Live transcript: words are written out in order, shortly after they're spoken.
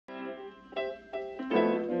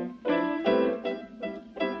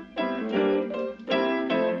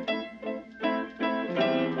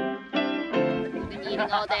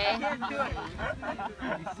sitting all day.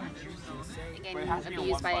 Getting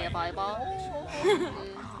abused by a volleyball.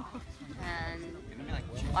 And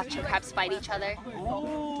watching crabs fight each other.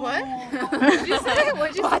 What? What did you say?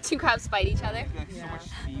 Watching crabs fight each other.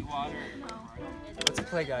 Let's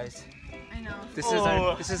play, guys. I know. This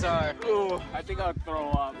is our. Ooh, I think I would throw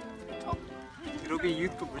up. It'll be a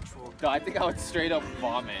youth group ritual. No, I think I would straight up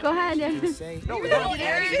vomit. Go ahead. No, we gotta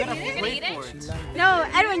play for it. No,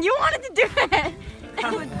 Edwin, you wanted to do it.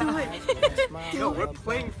 I would do it. No, we're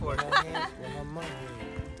playing for it.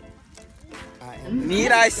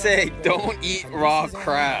 Need I say, don't eat raw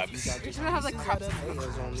crabs. You're gonna have like crabs.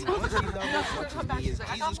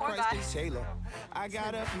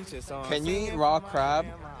 Can you eat raw crab?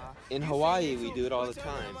 In Hawaii, we do it all the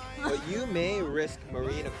time. But you may risk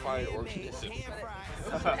marine-acquired organisms. He's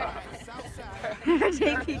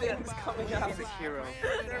Coming out as a hero.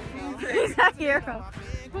 He's a hero.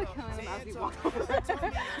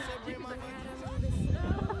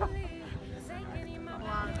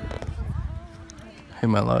 Hate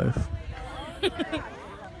my life.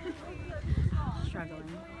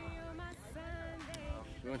 Struggling.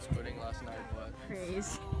 We went sprinting last night, but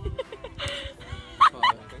Crazy.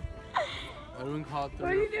 Edwin caught 3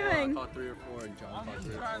 What are you doing? I caught 3 or 4, and John caught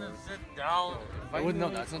 3 or 4. Trying to sit down. No,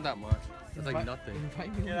 that's not that much. That's like nothing.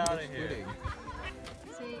 Get out of here.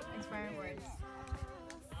 Say inspiring words.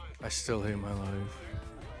 I still hate my life.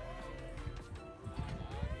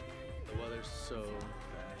 The weather's so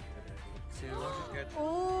bad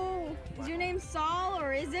Oh, is your name Saul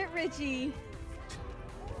or is it Richie?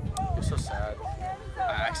 today. It's so sad. I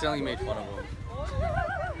accidentally made fun of him.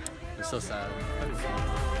 It's so sad.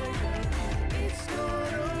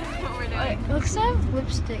 What we're doing. It looks like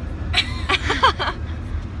lipstick.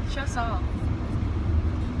 Show Saul.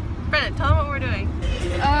 Brennan, tell them what we're doing.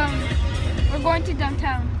 We're going to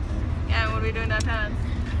downtown. Yeah, what are we doing downtown?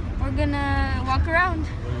 We're gonna walk around.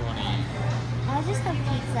 What do you want to eat? I'll just have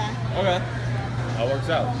pizza. Okay. That works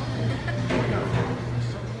out.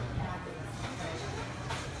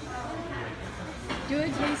 Do a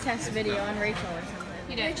taste test video on Rachel or something.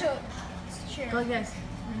 You did. Rachel, sure. Go like this.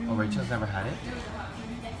 Oh, Rachel's never had it?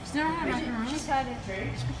 She's never had macaroni. She's had it.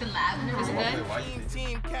 The lab. Is it good?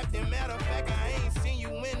 Team captain, matter of fact, I ain't seen you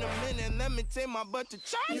in a minute. Let me take my butt to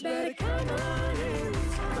church. You better come on in.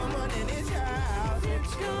 Come on in this house.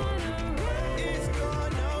 It's gonna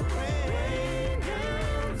rain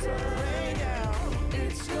down. Rain down.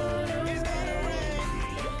 It's gonna rain.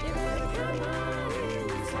 You better come on in.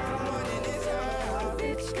 Come on in this house.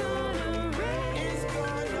 It's gonna rain. It's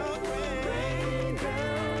gonna rain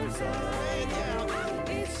down. Rain down.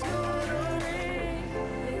 It's gonna rain.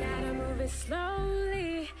 We gotta move it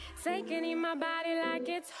slowly, taking in my body like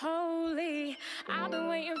it's holy. I've been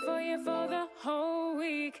waiting for you for the whole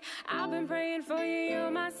week. I've been praying for you,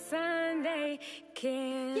 you're my Sunday.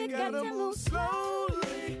 Can You gotta move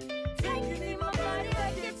slowly,